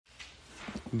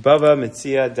Bava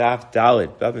Metzia Daf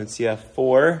Dalit. Bava Metzia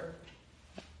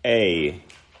 4a.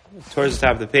 Towards the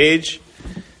top of the page.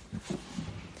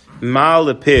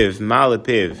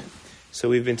 Malapiv. So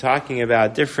we've been talking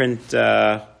about different,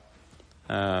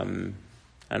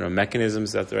 mechanisms,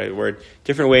 is that the right word?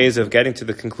 Different ways of getting to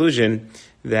the conclusion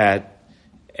that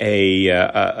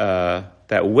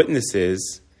that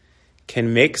witnesses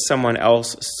can make someone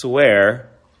else swear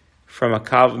through a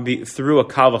kal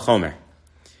v'chomer.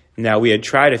 Now, we had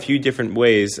tried a few different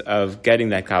ways of getting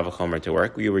that kal v'chomer to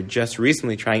work. We were just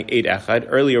recently trying eid echad.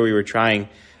 Earlier, we were trying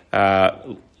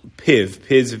piv.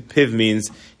 Piv means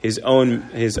his own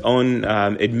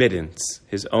admittance,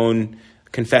 his own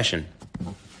confession.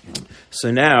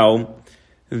 So now,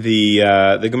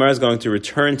 the Gemara is going to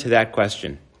return to that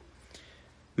question.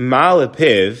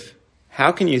 Malapiv,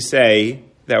 how can you say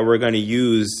that we're going to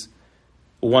use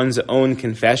one's own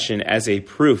confession as a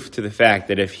proof to the fact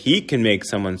that if he can make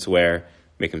someone swear,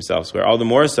 make himself swear, all the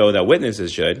more so that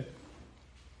witnesses should?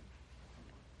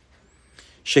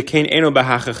 Shekain eno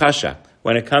b'hachachasha.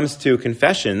 When it comes to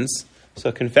confessions,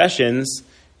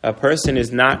 a person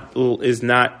is not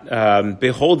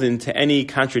beholden to any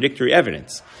contradictory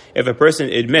evidence. If a person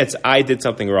admits, I did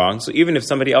something wrong, so even if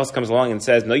somebody else comes along and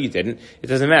says, no, you didn't, it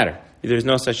doesn't matter. There's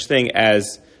no such thing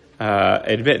as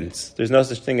admittance. There's no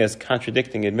such thing as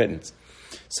contradicting admittance.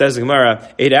 Says the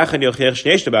Gemara,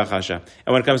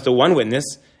 and when it comes to one witness,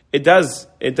 it does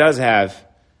have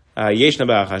yeshna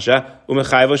b'achasha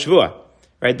umechayvo shvua.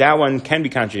 Right, that one can be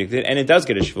contradicted, and it does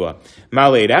get a shvua.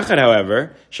 Ma'aleid echad,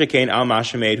 however, shekain al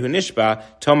mashameid hu nishba,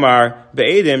 tomar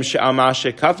be'edim she'al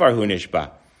mashekafar hu nishba.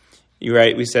 You're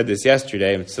right, we said this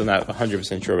yesterday. I'm still not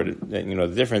 100% sure what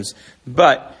the difference.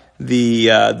 But the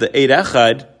eid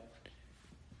echad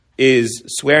is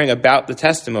swearing about the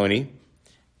testimony,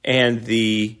 and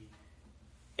the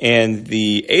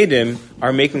edim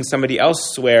are making somebody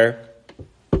else swear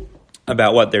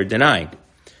about what they're denying.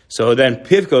 So then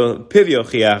piv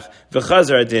yochiach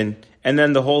v'chazar adin, and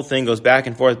then the whole thing goes back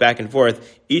and forth.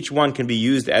 Each one can be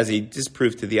used as a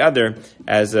disproof to the other,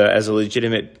 as a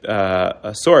legitimate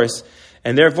source.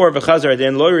 And therefore, v'chazar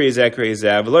adin lo rizeh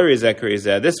k'rizeh v'lo rizeh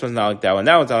k'rizeh. This one's not like that one.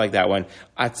 That one's not like that one.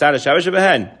 Atzad ha'shavish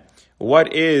behen.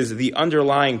 What is the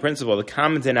underlying principle, the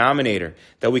common denominator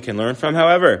that we can learn from?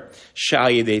 However, shal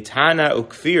yedei tana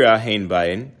ukfira hein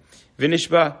bayin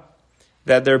v'nishba.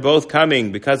 That they're both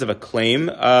coming because of a claim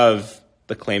of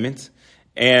the claimant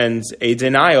and a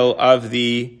denial of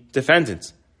the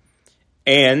defendant.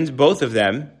 And both of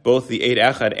them, both the eid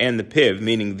echad and the piv,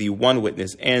 meaning the one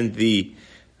witness and the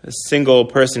single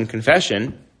person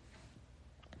confession,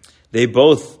 they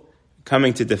both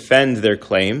coming to defend their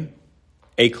claim,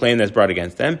 a claim that's brought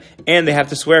against them, and they have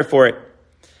to swear for it.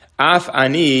 Af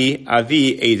ani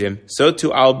avi edim, so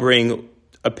too I'll bring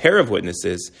a pair of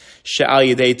witnesses. She'al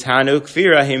yedei tanu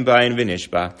kfira him bayin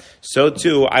v'nishba. So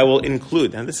too, I will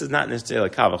include, and this is not necessarily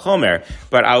kal v'chomer,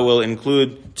 but I will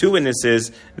include two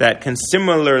witnesses that can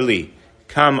similarly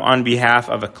come on behalf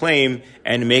of a claim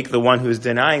and make the one who's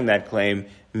denying that claim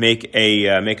make a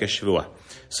shvua.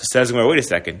 So says, wait a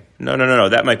second. No,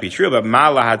 that might be true, but ma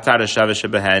lahatada shavish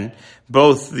behen,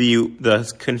 both the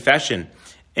confession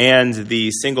and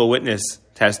the single witness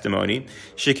testimony,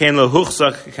 shekain lo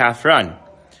huchzak kafran.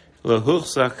 When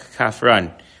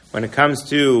it comes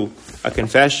to a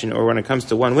confession or when it comes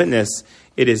to one witness,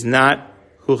 it is not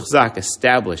huchzak,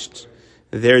 established.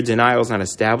 Their denial is not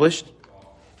established.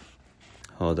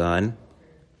 Hold on.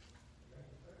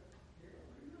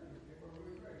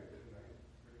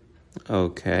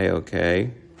 Okay.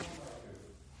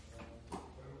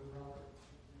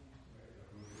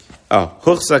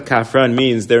 Huchzak kafran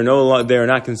means they are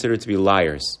not considered to be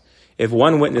liars. If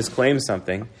one witness claims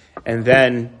something, and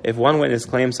then if one witness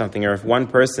claims something, or if one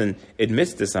person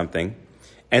admits to something,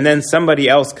 and then somebody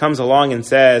else comes along and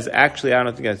says, actually, I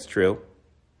don't think that's true.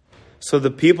 So the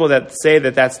people that say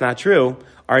that that's not true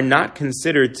are not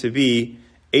considered to be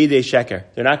eidei sheker.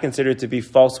 They're not considered to be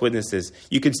false witnesses.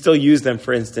 You could still use them,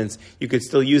 for instance, you could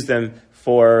still use them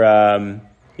for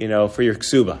your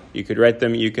ksuba. You could write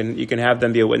them, you can have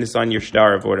them be a witness on your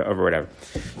shtar or whatever.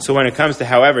 So when it comes to,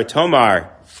 however, tomar,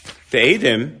 the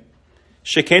edim,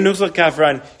 shekain huchzak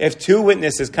kafran, if two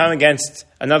witnesses come against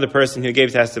another person who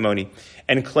gave testimony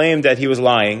and claim that he was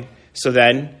lying, so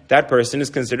then that person is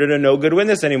considered a no good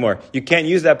witness anymore. You can't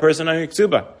use that person on your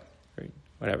ksuba.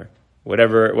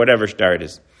 Whatever shtar it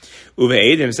is. Uve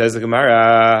edim, says the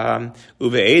Gemara,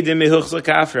 uve edim huchzak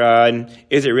kafran.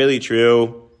 Is it really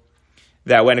true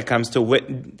that when it comes to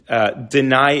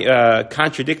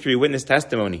contradictory witness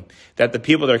testimony, that the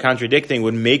people they're contradicting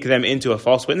would make them into a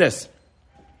false witness?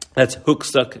 That's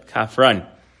huchzak kafran.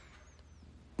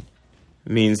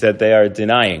 means that they are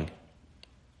denying.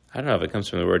 I don't know if it comes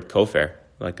from the word kofer,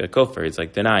 like a kofer. It's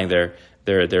like denying. They're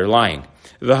lying.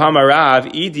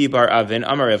 V'hamarav idi bar avin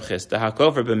amarev chista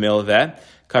hakofer b'milveh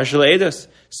kasher le'edus.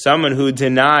 Someone who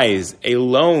denies a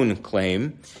loan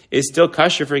claim is still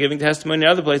kasher for giving testimony. In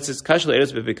other places, kasher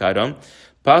le'edus b'pikadon.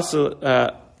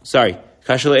 Kasher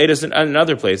le'edus in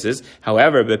other places.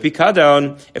 However,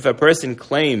 b'pikadon, if a person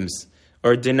claims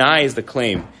or denies the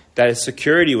claim that a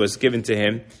security was given to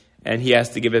him and he has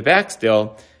to give it back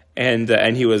still, and the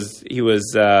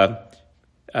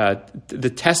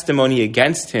testimony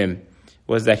against him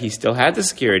was that he still had the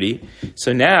security.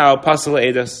 So now, pasal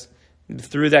edus,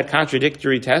 through that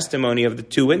contradictory testimony of the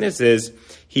two witnesses,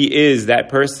 he is that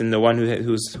person, the one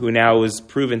who now is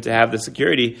proven to have the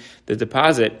security, the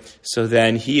deposit. So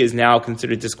then he is now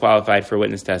considered disqualified for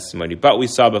witness testimony. But we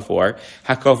saw before,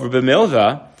 hakofer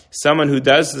b'milva, someone who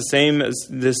does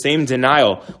the same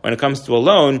denial when it comes to a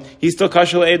loan, he's still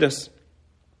kasher le'edus.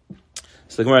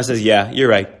 So the Gemara says, yeah, you're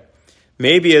right.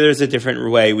 Maybe there's a different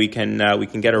way we can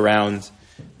get around.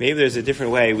 Maybe there's a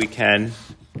different way we can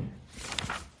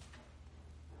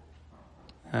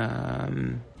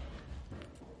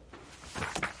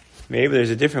maybe there's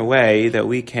a different way that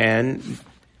we can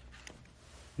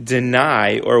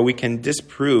deny or we can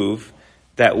disprove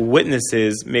that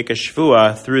witnesses make a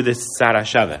shvuah through this tzad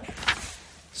hashava.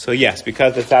 So yes,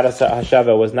 because the tzad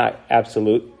hashava was not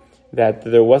absolute, that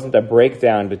there wasn't a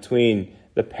breakdown between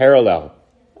the parallel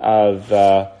of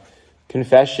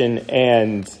confession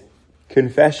and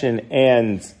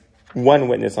one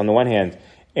witness on the one hand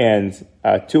and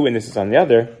two witnesses on the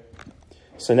other.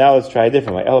 So now let's try a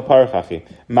different way.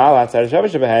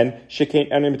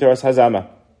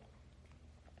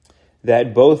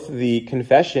 That both the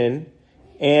confession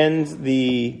and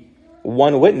the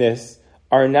one witness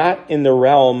are not in the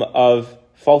realm of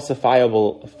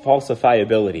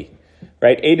falsifiability,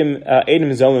 right? Adam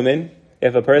zomimin.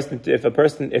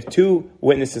 If two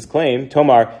witnesses claim,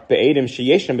 Tomar be'edim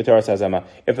sheyeshem b'toras hazama.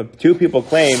 If two people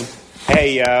claim,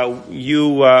 hey,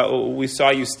 we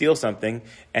saw you steal something,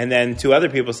 and then two other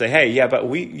people say, hey, yeah,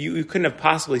 but you couldn't have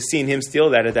possibly seen him steal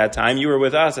that at that time. You were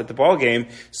with us at the ball game,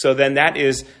 so then that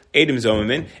is Adam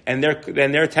zomimin, and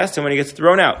their testimony gets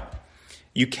thrown out.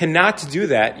 You cannot do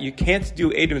that. You can't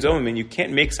do Adam zomimin. You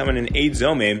can't make someone an Eid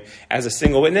zomim as a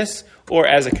single witness or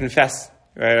as a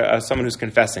someone who's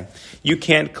confessing. You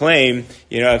can't claim,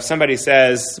 if somebody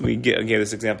says, we gave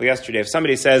this example yesterday, if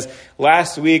somebody says,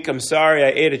 last week, I'm sorry, I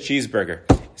ate a cheeseburger.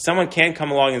 Someone can't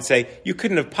come along and say, you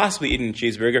couldn't have possibly eaten a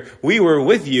cheeseburger. We were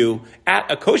with you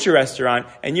at a kosher restaurant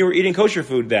and you were eating kosher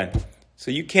food then. So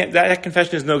you can't, that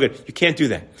confession is no good. You can't do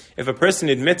that. If a person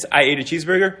admits, I ate a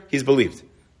cheeseburger, he's believed.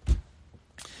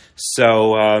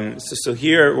 So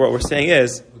here, what we're saying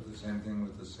is,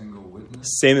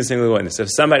 same as single witness.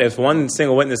 If one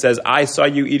single witness says, I saw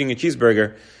you eating a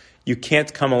cheeseburger, you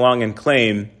can't come along and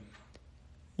claim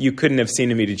you couldn't have seen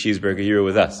him eat a cheeseburger, you were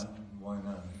with us. Why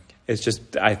not?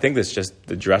 I think that's just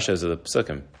the drushas of the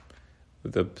psukim.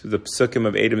 The psukim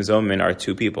of Adam Zomin are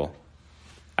two people.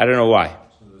 I don't know why.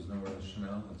 So there's no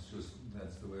rationale,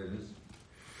 that's the way it is?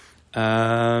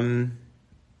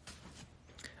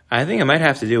 I think it might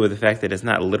have to do with the fact that it's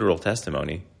not literal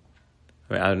testimony.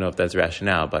 I don't know if that's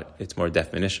rationale, but it's more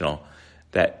definitional.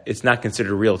 That it's not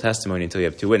considered real testimony until you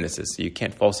have two witnesses. So you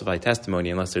can't falsify testimony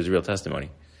unless there's real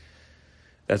testimony.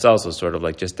 That's also sort of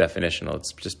like just definitional.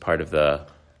 It's just part of the...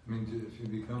 if you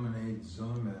become an Eid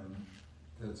Zomem,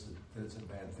 that's a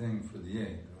bad thing for the Eid,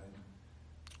 right?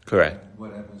 Correct.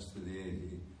 What happens to the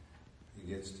Eid?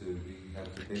 He has to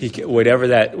pay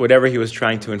whatever he was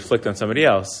trying to inflict on somebody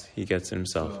else, he gets it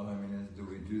himself. So, do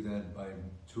we do that by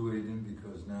two Eidim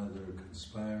because now they're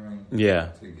conspiring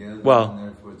together, well, and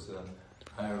therefore it's a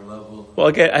higher level? Well,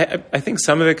 again, I think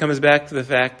some of it comes back to the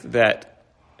fact that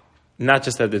not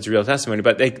just that it's real testimony,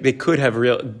 but they could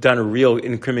have done real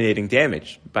incriminating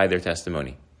damage by their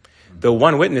testimony. Mm-hmm. The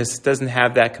one witness doesn't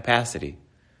have that capacity.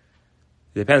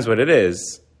 It depends what it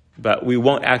is, but we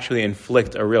won't actually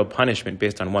inflict a real punishment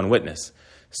based on one witness.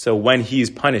 So when he's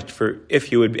punished if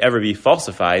he would ever be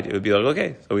falsified, it would be like,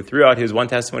 okay, so we threw out his one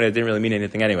testimony that didn't really mean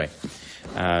anything anyway.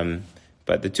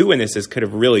 But the two witnesses could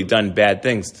have really done bad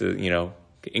things to,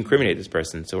 incriminate this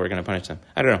person, so we're going to punish them.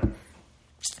 I don't know.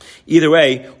 Either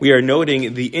way, we are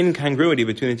noting the incongruity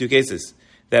between the two cases.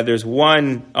 That there's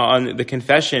one on the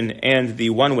confession and the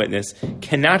one witness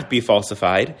cannot be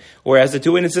falsified, whereas the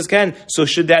two witnesses can. So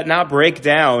should that not break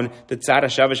down the tzad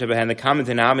hashava shebahen, the common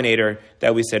denominator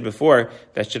that we said before,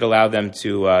 that should allow them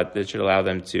to,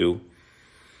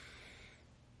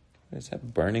 Does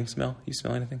that burning smell? You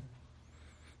smell anything?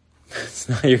 It's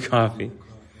not your coffee.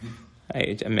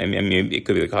 I mean, it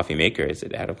could be the coffee maker. Is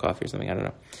it out of coffee or something? I don't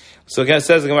know. So it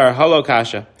says the Gemara, Halo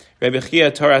Kasha, Rebbe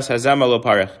Chia Toras Hazama Lo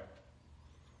Parech.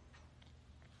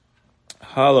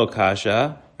 Halo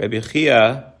Kasha, Rebbe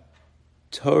Chia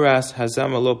Toras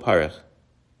Hazama Lo Parech.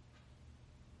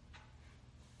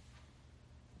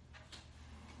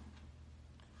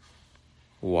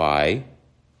 Why?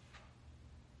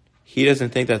 He doesn't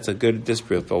think that's a good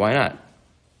disproof, but why not?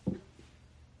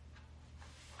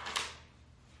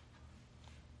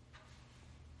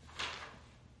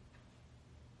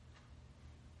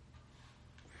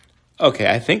 Okay,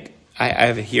 I think I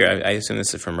have it here. I assume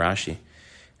this is from Rashi.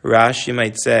 Rashi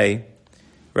might say,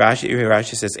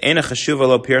 Rashi says, "Ena chashuva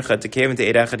lo pircha tekevin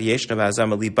te'erachad yeshna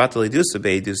v'azam li batal edusa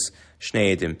be'edus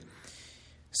shnei edim."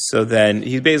 So then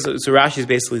Rashi is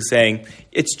basically saying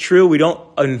it's true we don't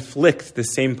inflict the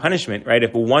same punishment, right?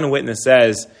 If one witness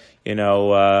says,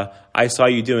 I saw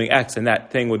you doing X, and that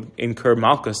thing would incur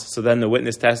malchus. So then the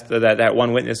witness test that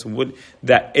one witness would,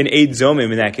 that an eid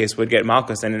zomim in that case would get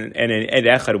malchus, and an eid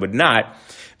echad would not.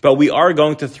 But we are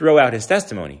going to throw out his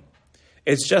testimony.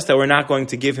 It's just that we're not going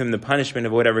to give him the punishment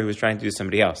of whatever he was trying to do to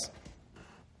somebody else.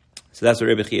 So that's what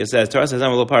Rebbe Chia says. Torah says,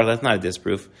 that's not a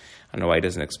disproof. I don't know why he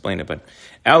doesn't explain it, but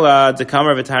Ella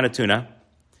dekamar v'tanatuna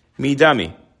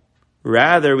midami.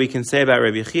 Rather, we can say about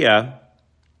Rebbe Chia,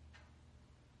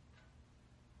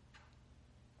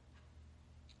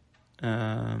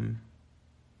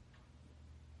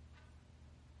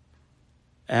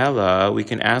 Ella, we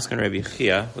can ask on Rebbe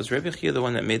Chia. Was Rebbe Chia the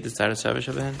one that made the status of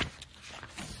Shabahan?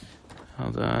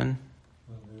 Hold on.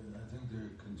 Well, I think they're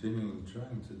continuing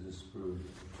trying to disprove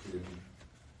it.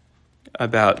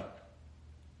 About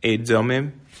Eid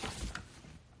Zomim.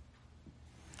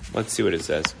 Let's see what it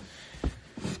says.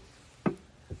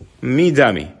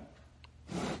 Midami.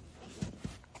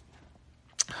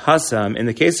 Hasam, in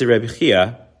the case of Rebbe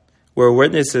Chia, where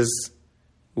witnesses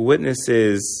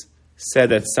said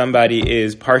that somebody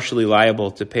is partially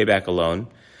liable to pay back a loan,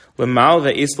 L'mal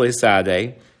ve'isle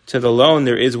sadeh, to the loan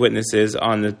there is witnesses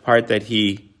on the part that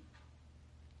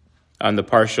on the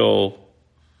partial,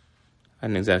 I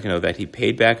don't exactly know that he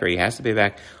paid back or he has to pay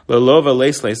back. L'lova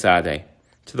leisle sadeh,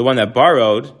 to the one that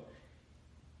borrowed,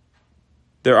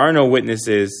 there are no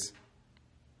witnesses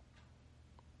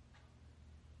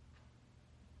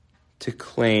to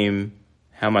claim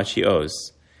how much he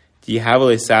owes.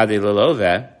 Dihavale sadeh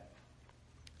l'love,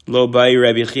 lo bai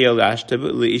Rebbe Chia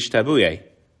l'ishtabuye.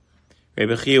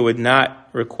 Rebbe Chia would not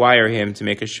require him to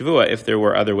make a shavua if there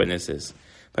were other witnesses.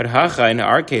 But hacha, in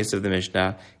our case of the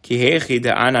Mishnah, kihechi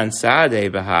de anan sadeh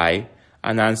bahai.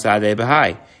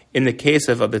 In the case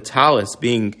of the talus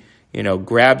being,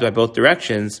 grabbed by both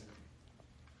directions,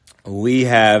 we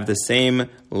have the same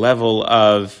level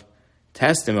of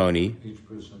testimony. Each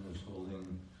person is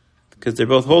holding, because they're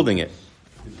both holding it.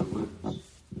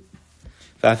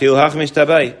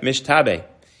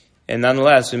 And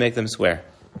nonetheless, we make them swear.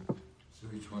 So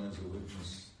each one is a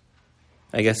witness.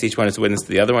 I guess each one is a witness to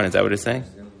the other one. Is that what it's saying?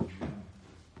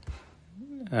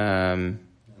 And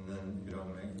then you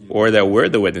don't make... Or that we're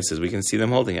the witnesses. We can see them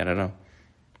holding it. I don't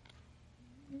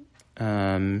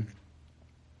know.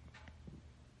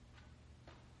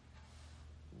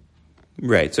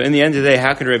 Right. So in the end of the day,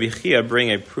 how can Rebbe Chia bring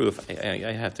a proof?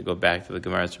 I have to go back to the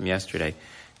Gemaras from yesterday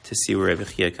to see where Rebbe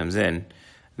Chia comes in.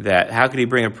 That how could he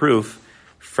bring a proof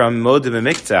from Modeh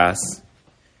B'Miktas?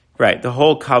 Right. The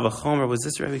whole Kal V'chomer, was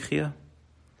this Rebbe Chia?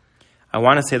 I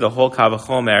want to say the whole Kal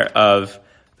V'chomer of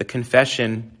the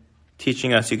confession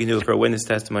teaching us you can do it for a witness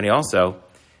testimony also.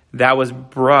 That was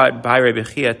brought by Rebbe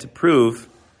Chia to prove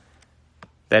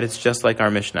that it's just like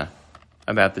our Mishnah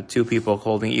about the two people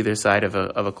holding either side of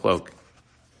a cloak.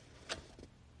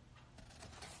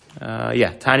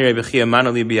 Tani Rebbe Chia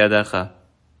manoli biyadecha.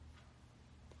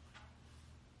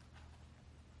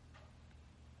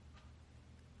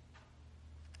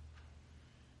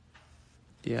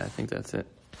 Yeah, I think that's it.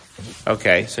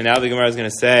 Okay, so now the Gemara is going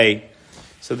to say,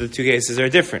 so the two cases are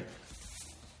different.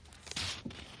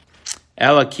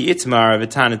 Ela ki itmar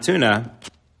v'tanatuna.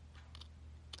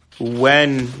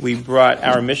 When we brought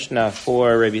our Mishnah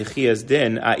for Rebbe Chia's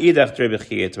din, a'idach Rebbe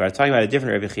Chia itmar, talking about a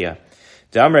different Rebbe Chia.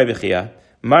 Dam Rebbe Chia,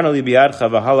 manoli biyadcha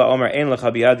v'hala omer ein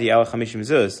lecha biyadi al chamishim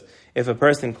zuz. If a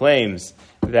person claims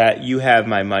that you have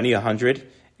my money, 100,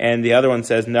 and the other one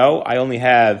says, no, I only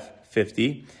have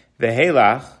 50,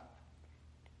 Vehelach,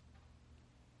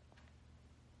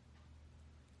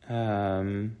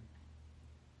 and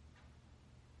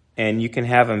you can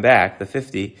have him back, the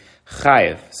 50,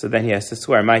 chayiv. So then he has to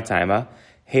swear, my taima,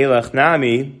 Helach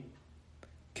nami,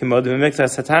 kimod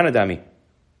b'miktas hatana dami.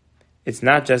 It's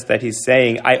not just that he's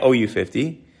saying, I owe you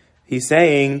 50. He's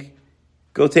saying,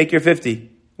 go take your 50.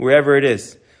 wherever it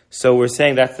is. So we're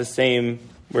saying that's the same.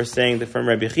 We're saying that from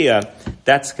Rabbi Chia,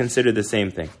 that's considered the same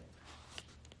thing.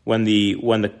 When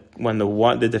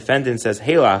the defendant says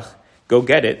Halach, go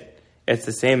get it, it's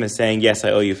the same as saying, yes,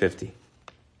 I owe you 50.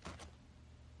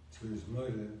 So his mother,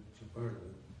 it's a part of it.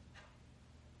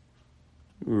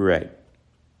 Right.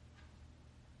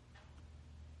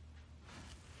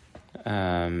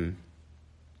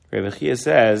 Rabbi Chia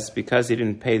says, because he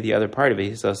didn't pay the other part of it,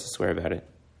 he still has to swear about it.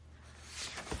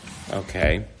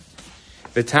 Okay.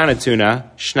 V'tanatuna,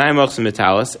 shnai mochsim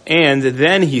metalis, and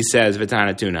then he says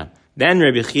v'tanatuna. Then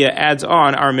Rabbi Chia adds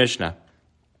on our Mishnah.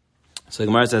 So the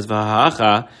Gemara says,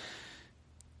 v'ha'acha,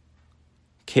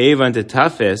 kevan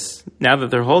detafis, now that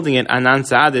they're holding it, anan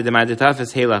sa'ade demai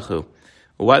detafis helachu.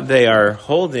 What they are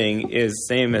holding is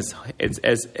same as, it's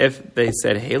as if they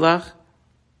said helach.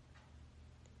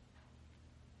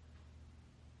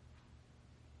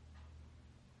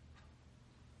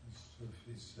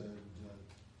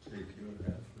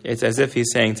 It's as if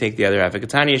he's saying, take the other half.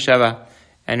 Katani Yeshava,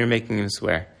 and you're making him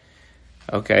swear.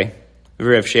 Okay.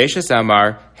 Rav Sheshas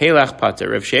Amar, Helach Pater.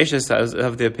 Rav Sheshas is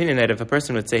of the opinion that if a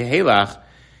person would say, Helach,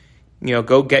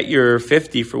 go get your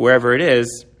 50 for wherever it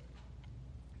is,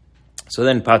 so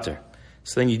then Pater.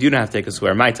 So then you do not have to take a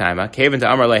swear. My time. Kevin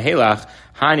to Amar Le Helach,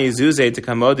 Hani Zuze to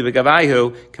Kamodi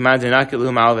Begavaihu,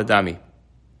 Kamandinakilu Mal Vadami.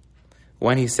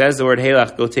 When he says the word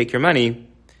Helach, go take your money,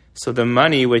 so the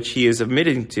money which he is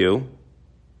admitting to,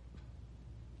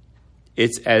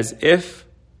 it's as if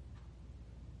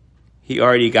he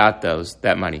already got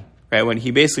that money, right? When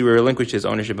he basically relinquished his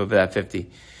ownership of that 50.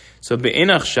 So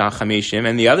be'inach shach chamishim,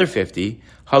 and the other 50,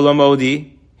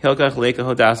 halomodi hilkach leka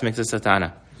hodas miksa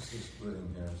satana.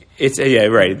 It's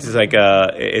right. It's like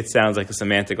it sounds like a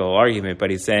semantical argument, but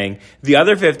he's saying the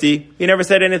other 50. He never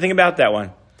said anything about that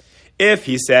one. If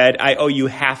he said I owe you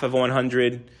half of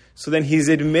 100, so then he's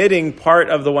admitting part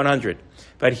of the 100.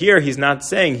 But here he's not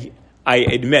saying I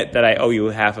admit that I owe you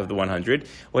half of the 100.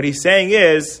 What he's saying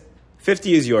is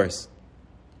 50 is yours.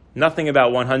 Nothing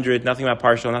about 100, nothing about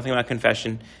partial, nothing about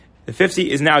confession. The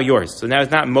 50 is now yours. So now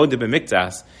it's not modeh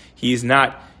b'miktas. He's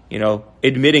not,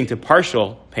 admitting to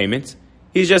partial payment.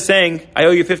 He's just saying, I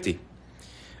owe you 50.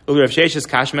 Wait a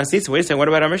second, what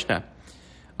about our Mishnah?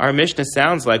 Our Mishnah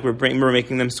sounds like we're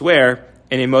making them swear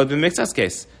in a modeh b'miktas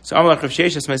case. So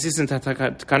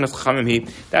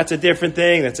that's a different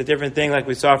thing. That's a different thing, like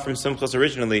we saw from Simchas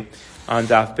originally on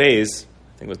Daf Beis.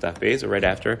 I think it was Daf Beis or right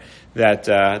after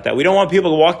that we don't want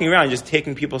people walking around just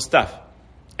taking people's stuff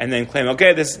and then claim,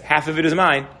 okay, this half of it is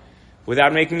mine,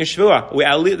 without making a shvuah.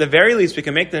 At the very least, we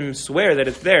can make them swear that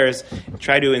it's theirs. And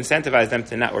try to incentivize them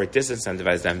to not, or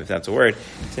disincentivize them, if that's a word,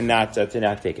 to not take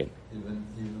it. Even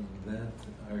that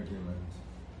argument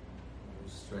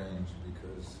was strange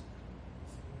because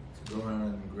to go around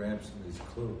and grab somebody's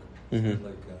cloak, it's not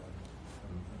like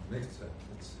a mixed-up.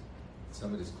 It's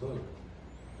somebody's cloak.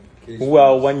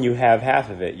 Well, when you have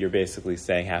half of it, you're basically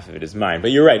saying half of it is mine.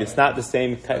 But you're right; it's not the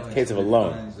same case of a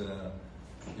loan. You're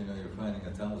finding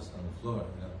a talus on the floor,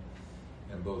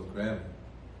 and both grab it.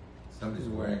 Somebody's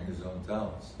wearing his own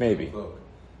talus. Maybe.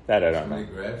 That I don't know. Somebody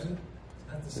grabs it? It's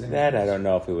not the same that case. I don't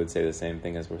know if we would say the same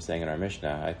thing as we're saying in our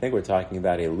Mishnah. I think we're talking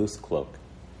about a loose cloak.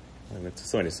 If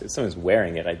someone's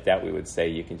wearing it, I doubt we would say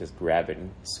you can just grab it and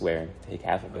swear and take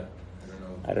half of it.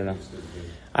 I don't know.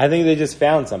 I think they just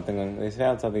found something.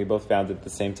 They both found it at the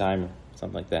same time, or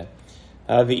something like that.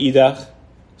 V'idach.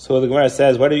 So the Gemara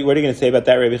says, what are you going to say about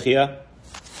that, Rabbi Chia?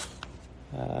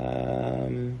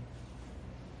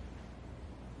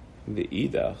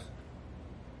 V'idach.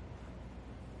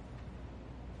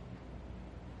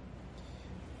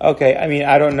 Okay,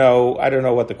 I don't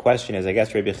know what the question is. I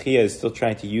guess Rabbi Chia is still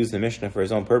trying to use the Mishnah for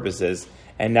his own purposes,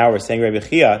 and now we're saying, Rabbi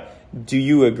Chia, do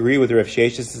you agree with Rav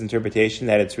Shesh's interpretation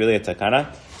that it's really a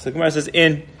takana? So the Gemara says,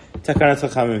 in takana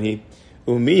tachamim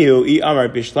umiyu I amar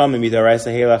bishlam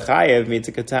midaraisa hela chayev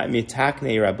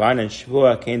mitaknei rabbanan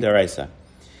shvua kein daraisa.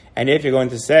 And if you're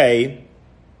going to say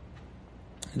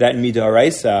that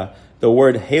midaraisa, the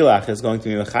word helach is going to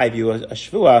be mechayev you a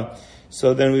shvua,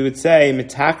 so then we would say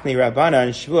mitaknei rabbanan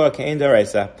shvua kein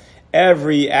daraisa.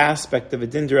 Every aspect of a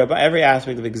din d'Rabbanan, every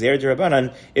aspect of Gzeir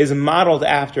d'Rabbanan is modeled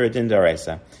after a din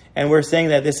d'Oraisa. And we're saying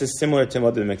that this is similar to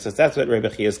modeh b'miktas. That's what Rebbe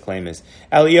Chia's claim is.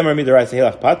 Al yamar midoraisa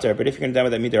hilach pater, but if you're going to tell me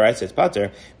that midoraisa is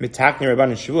pater, mitakni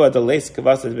Rabbanan shvua deleis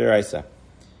kavasa d'Oraisa.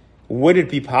 Would it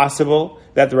be possible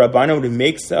that the Rabbanan would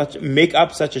make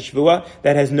up such a shvua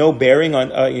that has no bearing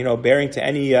on, bearing to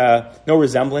any, no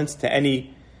resemblance to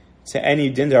any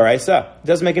din d'Oraisa? It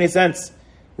doesn't make any sense.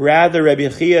 Rather, Rabbi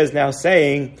Chia is now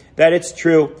saying that it's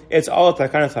true, it's all a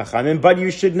Takanas Chachamim, but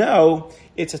you should know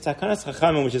it's a Takanas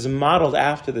Chachamim which is modeled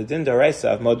after the Din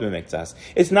D'Oraisa of Mod B'Miktzas.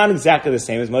 It's not exactly the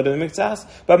same as Mod B'Miktzas,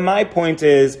 but my point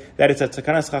is that it's a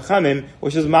Takanas Chachamim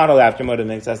which is modeled after Mod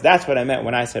B'Miktzas. That's what I meant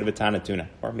when I said V'tana Tuna,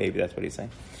 or maybe that's what he's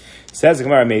saying. Says the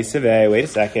Gemara Meisiveh, wait a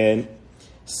second,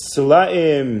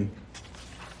 Slaim,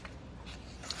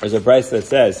 there's a price that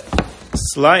says,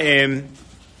 Slaim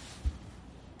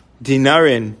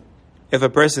Dinarin, if a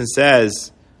person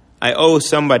says, I owe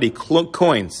somebody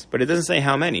coins, but it doesn't say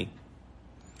how many.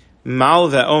 Mal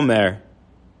ve'omer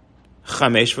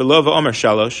chamesh ve'lo ve'omer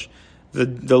shalosh.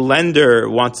 The lender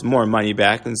wants more money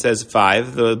back and says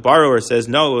 5. The borrower says,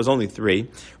 no, it was only 3.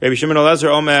 Rabbi Shimon Elazar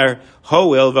omer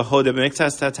ho'il v'hoda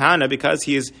b'miktzas tatana, because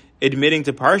he is admitting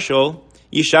to partial,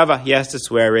 Yishava, he has to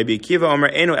swear. Rabbi Akiva omer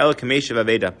eno el kameshav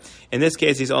aveda. In this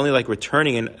case, he's only like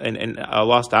returning a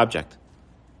lost object.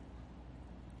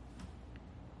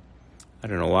 I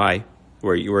don't know why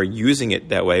we're using it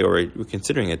that way, or we're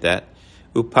considering it that.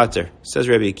 Upater. Says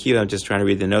Rabbi Akiva, I'm just trying to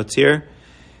read the notes here.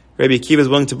 Rabbi Akiva is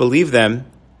willing to believe them,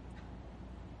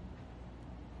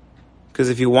 because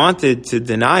if he wanted to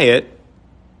deny it,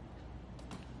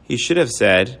 he should have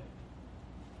said,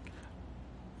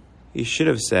 well,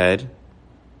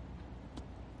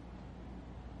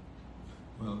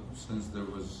 since there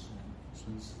was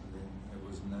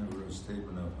never a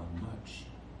statement of how much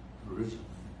originally,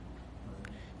 right?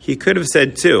 He could have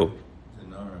said 2.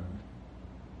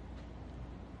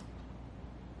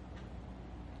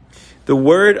 The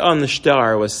word on the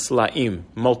star was slaim,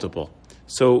 multiple.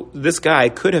 So this guy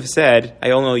could have said, I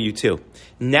only owe you 2.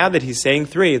 Now that he's saying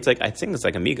 3, it's like, I think it's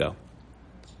like amigo.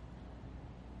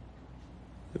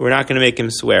 We're not going to make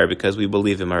him swear because we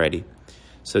believe him already.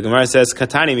 So the Gemara says,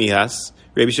 Katani mihas,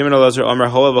 Rabbi Shimon Elazar Omer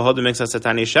Hoa v'Hoda Miktzas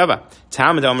Satani Shava,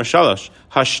 Talmud Omer Shalosh,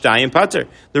 Hashtayim Pater.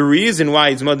 The reason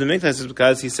why he's Mod Miktzas is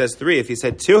because he says 3. If he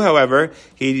said 2, however,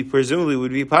 he presumably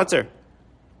would be Pater.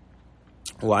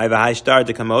 Why the high star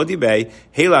to Kamodi Bay?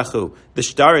 Heilachu. The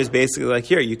star is basically like,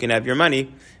 here, you can have your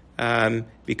money,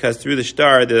 because through the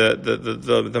star,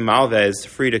 the malva is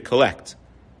free to collect.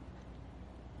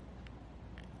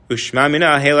 Ushma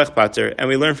mina heilach pater, and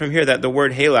we learn from here that the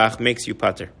word heilach makes you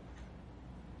pater,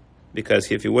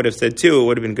 because if you would have said 2, it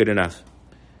would have been good enough.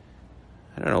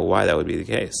 I don't know why that would be the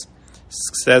case.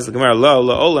 Says the Gemara, lo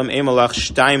olam emalach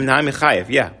shtaim nami chayev.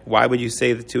 Yeah, why would you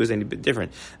say the 2 is any bit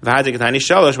different? V'hatikatani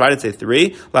shalosh. Why did it say 3?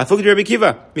 Lafuk Rabbi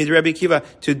Kiva, means Rabbi Kiva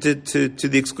to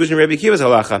the exclusion of Rabbi Kiva's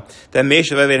halacha. That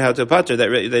meishav aved how to pater.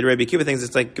 That Rabbi Kiva thinks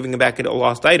it's like giving back a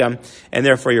lost item, and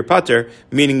therefore you're pater.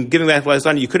 Meaning giving back a lost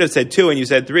item. You could have said 2 and you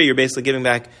said 3. You're basically giving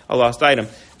back a lost item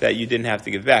that you didn't have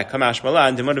to give back. Kamash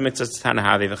malan demodu mitzvah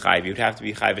tanahavi v'chayev. You'd have to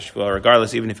be chayev shvua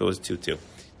regardless, even if it was 2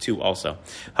 also.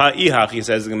 Ha'ihach, he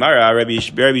says, Gemara, Rabbi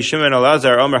Shimon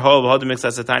Elazar, Omer Hov, Hoda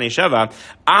Miktzas Satani Shava,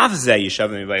 Avze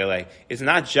Yishav Mibayalei. It's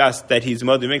not just that he's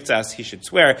Modu Miktzas, he should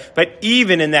swear, but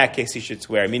even in that case, he should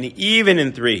swear, meaning even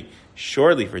in 3,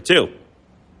 surely for 2.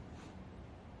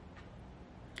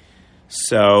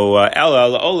 So, El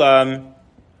Olam,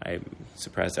 I'm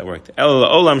surprised that worked. El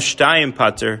Olam Shtayim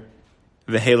Pater,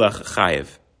 Vehelach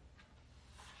Chayev.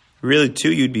 Really,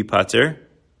 2 you'd be Pater.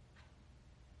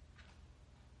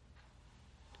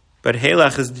 But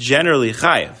Helach is generally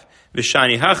Chayev.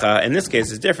 Vishani Hacha, in this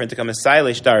case, is different to come a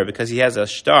Saile Shtar, because he has a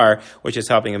star which is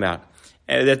helping him out.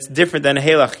 And that's different than a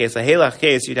Helach case. A Helach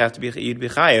case, you'd be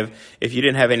Chayev if you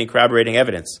didn't have any corroborating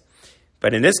evidence.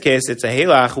 But in this case, it's a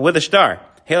Helach with a star.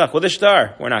 Helach with a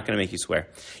star. We're not going to make you swear.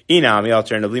 Inam,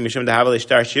 alternatively, Mishum Dahavali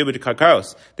Shtar Shibud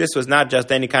Kakaros. This was not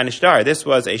just any kind of star. This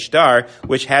was a star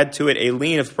which had to it a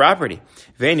lien of property.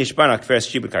 Ve'nishbanak Feres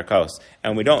Shibud Kakaros.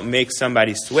 And we don't make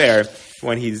somebody swear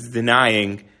when he's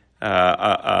denying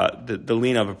the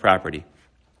lien of a property.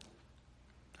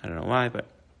 I don't know why, but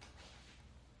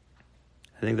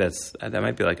I think that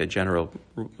might be like a general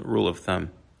rule of thumb,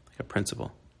 like a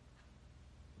principle.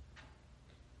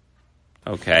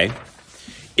 Okay.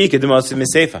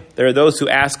 There are those who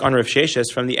ask on Rav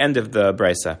Sheshes from the end of the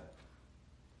Brisa.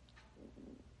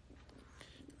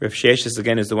 Rav Sheshes,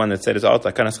 again, is the one that said it's all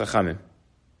Takanas Chachamim.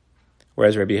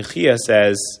 Whereas Rabbi Yechia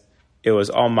says it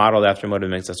was all modeled after Moed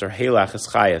Mitzvahs, or Heilach is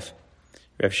Chayev.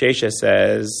 Rav Sheshes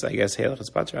says, I guess Heilach is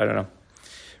Pater, I don't know.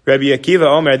 Rabbi Akiva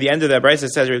Omer, at the end of that Brisa,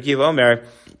 says Rabbi Akiva Omer,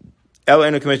 El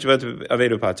Enu K'mishvat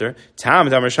Avedu Pater, Tam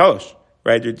Damar Shalosh.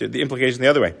 Right, the implication the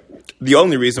other way. The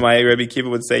only reason why Rabbi Akiva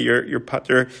would say your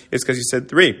pater is because you said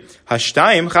 3.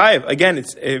 Hashtayim chayiv. Again,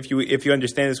 it's if you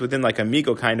understand this within like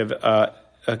amigo kind of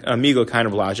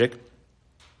logic.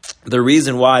 The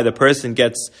reason why the person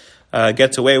gets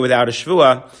away without a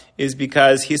shvua is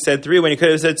because he said 3 when he could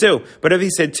have said 2. But if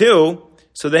he said 2,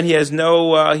 so then he has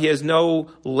no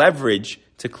leverage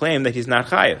to claim that he's not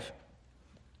chayiv.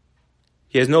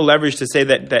 He has no leverage to say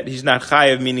that he's not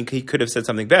chayiv, meaning he could have said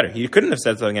something better. He couldn't have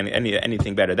said something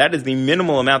anything better. That is the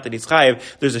minimal amount that he's chayiv.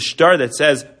 There's a shtar that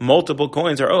says multiple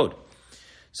coins are owed.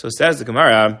 So says the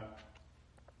Gemara,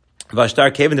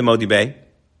 Vashtar kevin de modibe.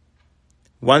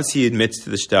 Once he admits to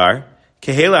the shtar,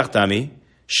 kehelach dami,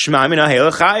 shma mina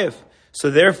helach chayiv. So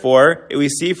therefore, we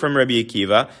see from Rabbi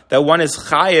Akiva that one is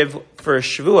chayiv for a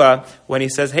shvua when he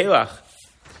says helach,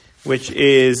 which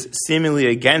is seemingly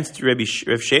against Rav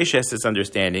Sheshes'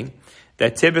 understanding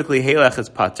that typically halach is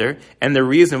pater, and the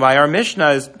reason why our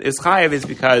Mishnah is chayiv is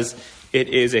because it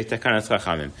is a takanas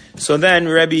chachamim. So then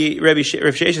Rav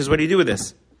Sheshes, what do you do with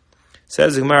this?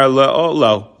 Says the Gemara,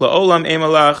 la'olam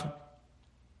emalach,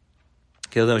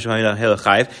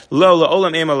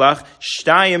 la'olam emalach,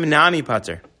 shtayim nami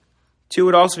pater. 2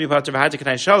 would also be pater.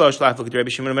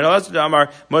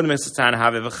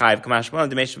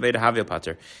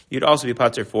 You'd also be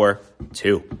pater for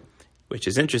 2, which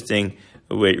is interesting.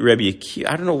 Rabbi Akiva,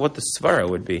 I don't know what the svara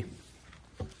would be.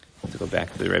 Let's go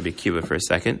back to the Rabbi Akiva for a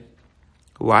second.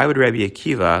 Why would Rabbi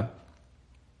Akiva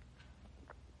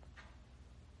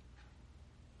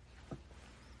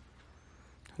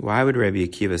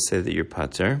say that you're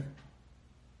pater?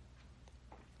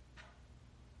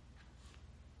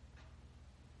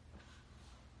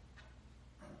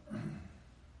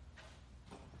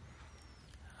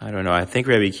 I don't know. I think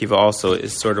Rabbi Akiva also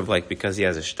is sort of like because he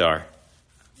has a shtar.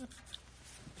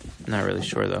 Not really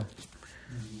sure though.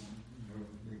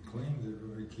 They claim that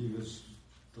Rabbi Akiva's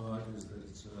thought is that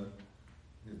it's a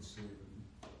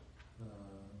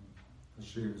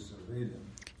Shivas Aveda.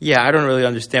 Yeah, I don't really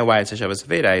understand why it's a Shavas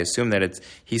Aveda. I assume that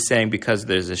he's saying because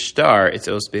there's a shtar, it's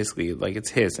basically like it's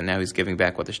his, and now he's giving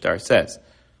back what the shtar says.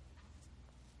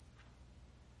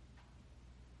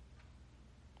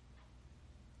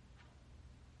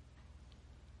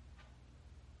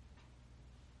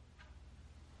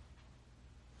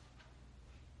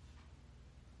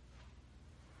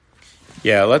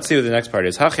 Yeah, let's see what the next part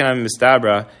is. Hachanam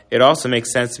mistabra. It also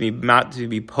makes sense to be not to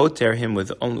be poter him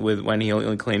with when he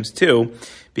only claims 2,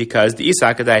 because the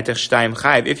Isak adaitach shtayim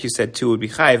chayv. If you said 2 would be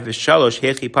chayv. V'shalosh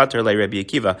hechi pater le Rabbi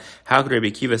Akiva. How could Rabbi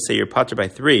Akiva say you're pater by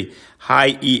 3? Hai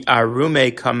I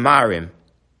arume kamarim.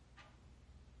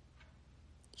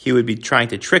 He would be trying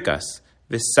to trick us.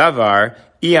 V'savar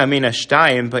I amina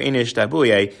shtayim ba'inish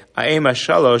tabuye aema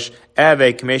shalosh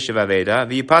ave k'meshav aveda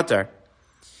v'yipater.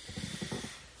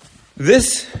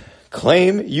 This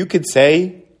claim you could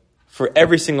say for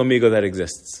every single migo that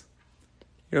exists.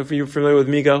 You know, if you're familiar with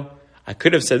migo, I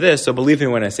could have said this, so believe me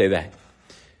when I say that.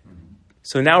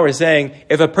 So now we're saying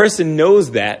if a person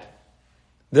knows that,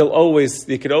 they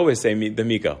could always say the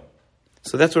migo.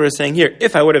 So that's what we're saying here.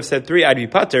 If I would have said 3, I'd be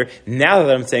pater. Now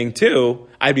that I'm saying 2,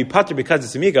 I'd be pater because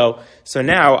it's a migo. So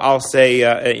now I'll say,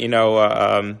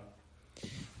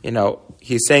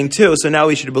 he's saying 2, so now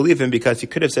we should believe him because he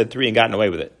could have said 3 and gotten away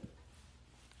with it.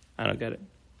 I don't get it.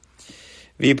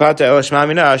 It must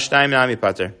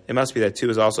be that 2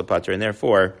 is also pater, and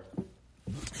therefore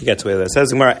he gets away with it. It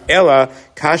says Gemara, Ela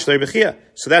kash Rabbi Chia.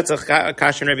 So that's a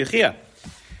kash in Rabbi Chia,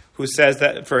 who says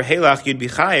that for halach you'd be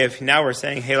chayiv. Now we're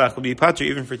saying halach will be pater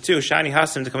even for 2. Shani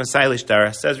hasim to come a silent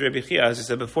shtar. Says Rabbi Chia, as I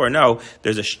said before, no,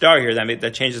 there's a shtar here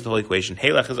that changes the whole equation.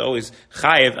 Halach is always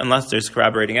chayiv unless there's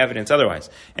corroborating evidence otherwise.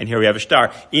 And here we have a shtar.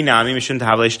 Inami mishun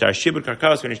tahavle shtar shibud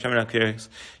karkos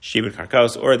shibud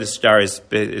karkos, or the shtar is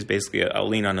basically a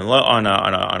lien on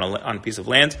a piece of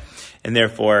land, and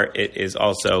therefore it is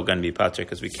also going to be pater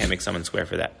because we can't make someone swear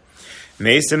for that.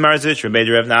 Mesim marzich Rabbi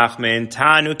Rav Nachman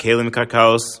tanu kelim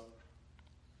karkos.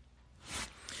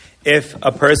 If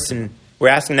a person, we're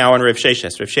asking now on Rav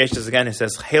Sheshes. Rav Sheshes again, he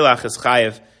says halach is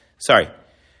chayiv. Sorry,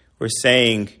 we're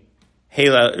saying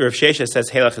Rav Sheshes says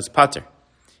halach is pater.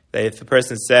 That if the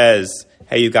person says,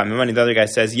 "Hey, you got my money," the other guy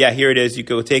says, "Yeah, here it is. You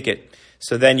go take it."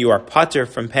 So then you are pater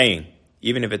from paying,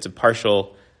 even if it's a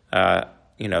partial,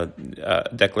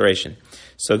 declaration.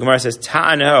 So Gemara says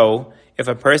ta'ano. If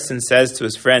a person says to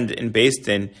his friend in Beis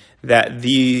Din that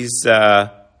these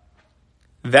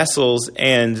vessels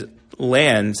and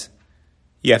land,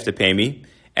 you have to pay me,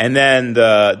 and then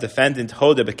the defendant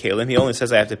hoda b'kelim, he only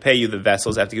says I have to pay you the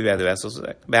vessels, I have to give you the vessels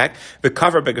back.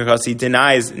 V'kafar because he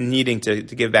denies needing to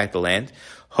give back the land.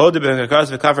 Hoda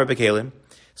b'kakos v'kafar b'kelim.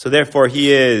 So therefore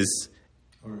he is,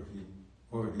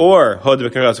 or hoda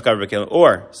b'kakos v'kafar b'kelim,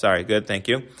 or sorry, good, thank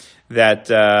you.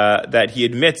 That he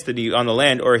admits that he on the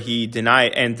land, or he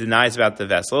denies about the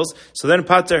vessels. So then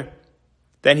pater,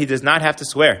 then he does not have to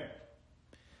swear.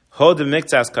 Hod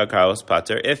miktsas kakaos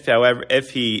pater. If, however,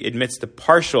 if he admits the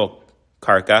partial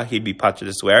karka, he'd be patur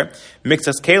to swear.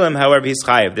 Mixas kalim, however, he's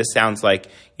chayiv. This sounds like,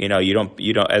 you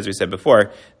don't, as we said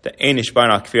before, the einish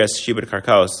barna kfiras shibud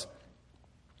karkaos,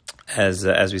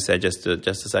 as we said just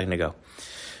a second ago.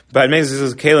 But it makes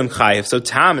this kalim chayiv. So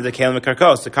tam is the kalim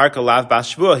karkaos, the karka lav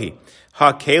bas shvuahi.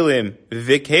 Ha kalim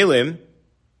v'kalim,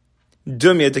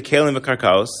 dumya the kalim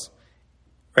v'karkaos.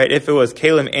 Right? If it was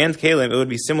kalim and kalim, it would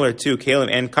be similar to kalim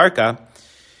and karka,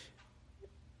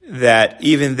 that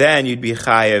even then you'd be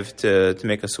chayiv to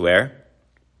make a swear.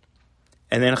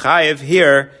 And then chayiv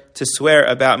here to swear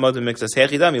about modem mixas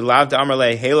hechidami lav da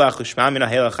amarle helach ushma mina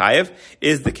helach chayiv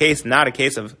is the case, not a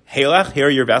case of helach. Here are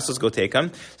your vessels, go take them.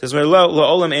 It says lo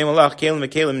olam emalach kalim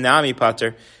v'kalim nami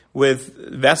pater.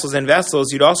 With vessels and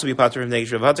vessels, you'd also be pater from the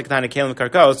negative.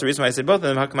 The reason why I said both of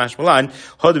them, hakamash malan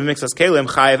hodem mixas kalim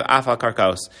chayiv afal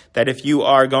karkaos. That if you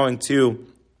are going to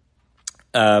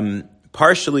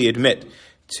partially admit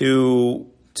to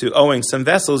owing some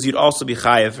vessels, you'd also be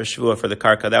chayiv for shvua for the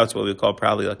karka. That's what we call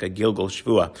probably like a gilgal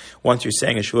shvua. Once you're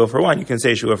saying a shvua for one, you can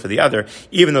say shvua for the other,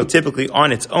 even though typically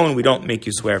on its own we don't make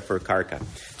you swear for karka.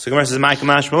 So Gemara says, "Ma'ikam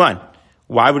mashmalan."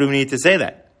 Why would we need to say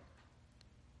that?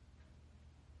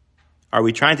 Are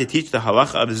we trying to teach the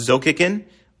halacha of zokikin,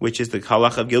 which is the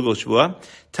halacha of gilgal shvua?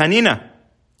 Tanina,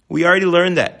 we already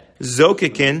learned that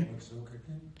zokikin.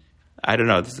 I don't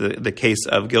know. This is the case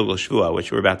of gilgal shvua,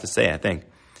 which we're about to say, I think.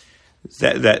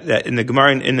 That in the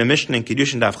Gemara, in the Mishnah in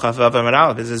Kiddushin Daf Chaf Vav Amud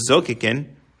Aleph, it says zokikin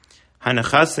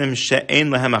hanachasim she'ein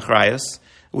lehem achrayos.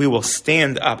 We will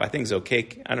stand up. I think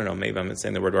zokik. I don't know. Maybe I'm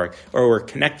saying the word wrong. Or we're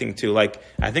connecting to, like,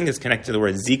 I think it's connected to the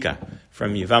word zika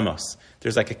from Yevamos.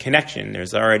 There's like a connection.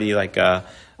 There's already like an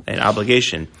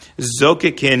obligation.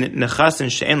 Zokikin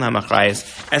nechasin she'en lehem achrayos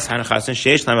es hanachasin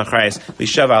she'esh lehem achrayos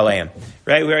lishav aleim.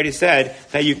 Right. We already said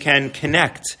that you can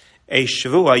connect a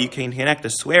shavua. You can connect a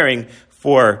swearing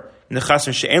for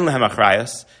nechasim she'en lehem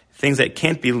achrayos, things that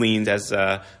can't be leaned as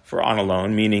for on a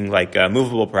loan, meaning like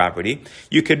movable property.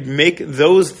 You could make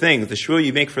those things, the shvua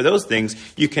you make for those things,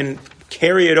 you can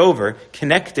carry it over,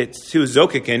 connect it to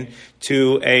zokikin,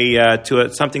 to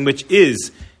something which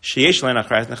is sheyesh lehem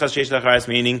achrayos, nechas sheyesh lehem achrayos,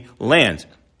 meaning land,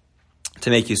 to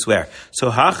make you swear. So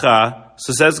hacha,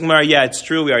 so says Gemara, yeah, it's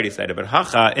true, we already said it, but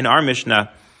hacha, in our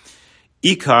Mishnah,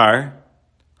 ikar,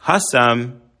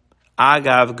 hasam,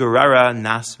 agav, gerara,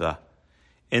 nasva.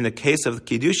 In the case of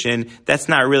Kiddushin, that's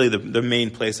not really the main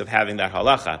place of having that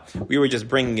halacha. We were just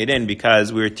bringing it in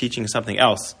because we were teaching something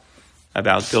else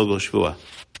about Gilgal Shvua.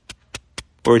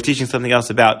 Or we're teaching something else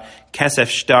about Kesef,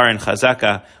 Shtar, and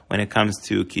Chazaka when it comes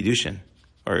to Kiddushin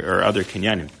or other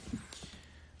Kinyanim.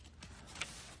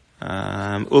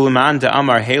 Ulaman de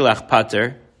Amar Helach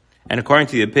Pater. And according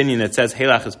to the opinion that says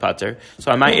Helach is pater,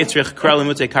 so amai itzrich kral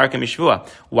lemutei karka mishvua.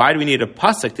 Why do we need a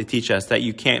pasuk to teach us that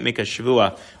you can't make a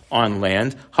shvua on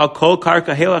land? Hakol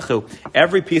karka helachu.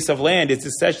 Every piece of land is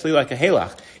essentially like a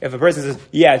helach. If a person says,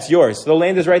 "Yeah, it's yours," so the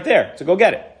land is right there, so go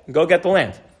get it. Go get the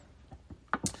land.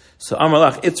 So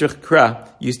amalach itzrich kra.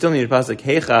 You still need a pasuk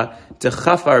hecha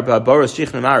techafar ba'boros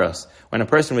shichnim aros. When a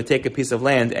person would take a piece of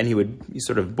land and he would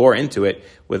sort of bore into it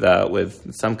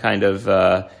with some kind of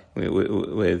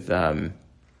with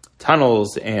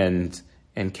tunnels and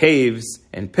caves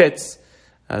and pits,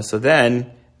 so then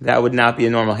that would not be a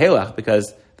normal helach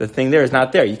because the thing there is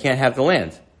not there. You can't have the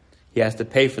land. He has to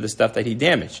pay for the stuff that he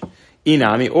damaged.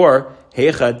 Inami or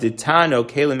hecha ditano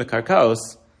kelim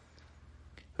v'karkaos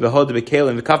v'hod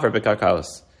b'kelim v'kafar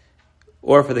b'karkaos.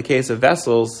 Or for the case of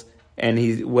vessels,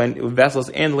 and when vessels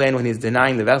and land, when he's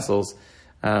denying the vessels,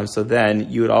 so then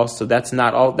you would also that's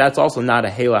also not a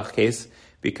helach case,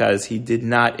 because he did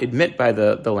not admit by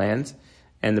the land,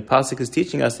 and the pasuk is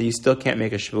teaching us that you still can't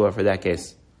make a shvua for that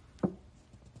case.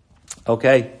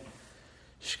 Okay,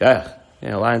 shkach,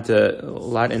 a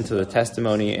lot into the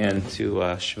testimony and to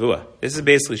shvua. This is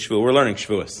basically shvua. We're learning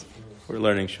shvuas.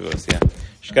 Yeah,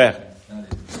 shkach.